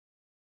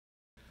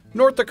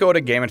North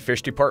Dakota Game and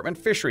Fish Department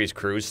fisheries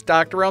crews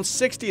stocked around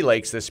 60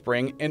 lakes this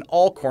spring in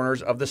all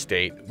corners of the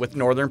state with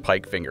northern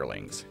pike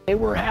fingerlings. They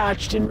were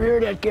hatched and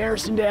reared at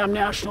Garrison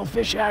National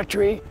Fish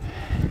Hatchery,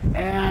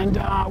 and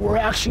we're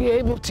actually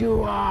able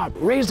to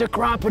raise a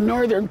crop of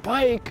northern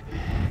pike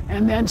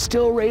and then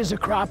still raise a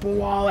crop of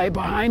walleye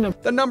behind them.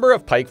 The number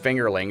of pike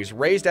fingerlings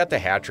raised at the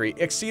hatchery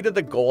exceeded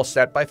the goal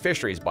set by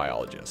fisheries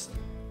biologists.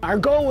 Our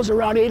goal was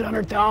around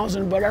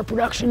 800,000, but our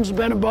production's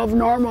been above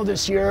normal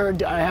this year,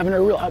 having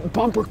a real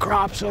bumper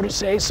crop, so to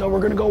say, so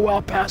we're going to go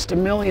well past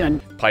 1 million.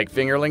 Pike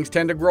fingerlings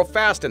tend to grow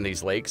fast in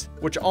these lakes,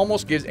 which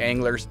almost gives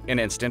anglers an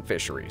instant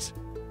fisheries.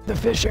 The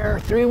fish are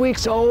 3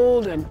 weeks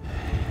old and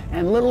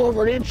a little over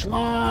 1 inch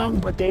long,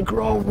 but they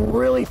grow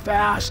really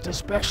fast,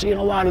 especially in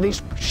a lot of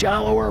these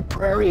shallower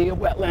prairie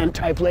wetland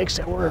type lakes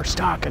that we're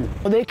stocking.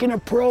 They can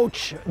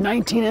approach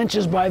 19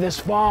 inches by this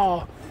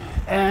fall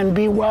and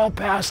be well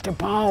past a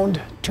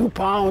pound, 2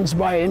 pounds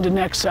by into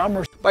next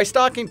summer. By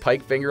stocking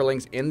pike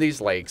fingerlings in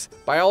these lakes,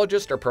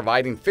 biologists are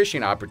providing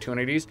fishing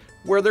opportunities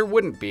where there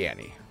wouldn't be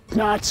any.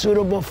 Not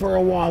suitable for a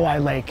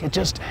walleye lake.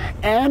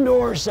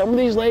 Or some of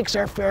these lakes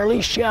are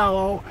fairly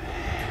shallow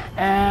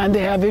and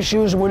they have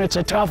issues when it's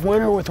a tough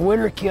winter with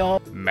winter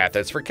kill.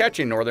 Methods for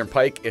catching northern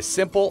pike is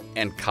simple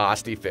and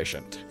cost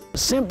efficient.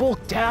 Simple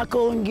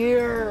tackle and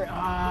gear,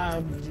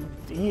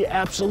 yeah,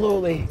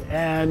 absolutely,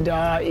 and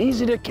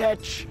easy to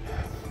catch.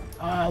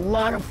 A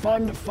lot of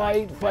fun to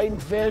fight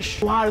and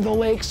fish. A lot of the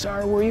lakes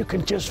are where you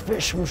can just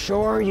fish from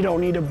shore. You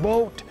don't need a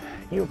boat.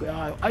 You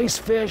ice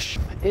fish.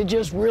 It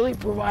just really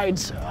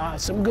provides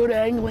some good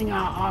angling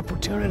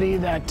opportunity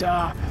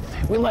that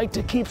we like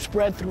to keep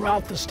spread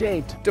throughout the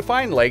state. To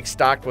find lakes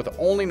stocked with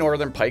only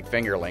northern pike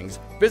fingerlings,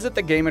 visit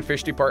the Game and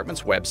Fish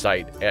Department's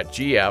website at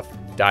gf.nd.gov.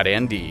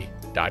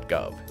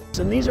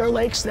 And these are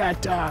lakes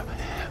that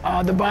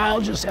the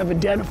biologists have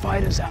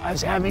identified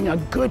as having a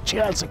good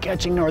chance of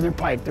catching northern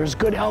pike. There's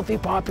good healthy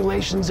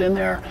populations in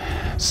there,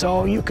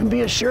 so you can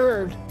be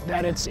assured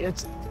that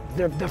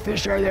the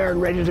fish are there and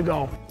ready to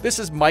go. This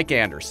is Mike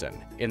Anderson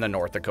in the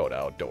North Dakota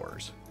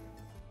Outdoors.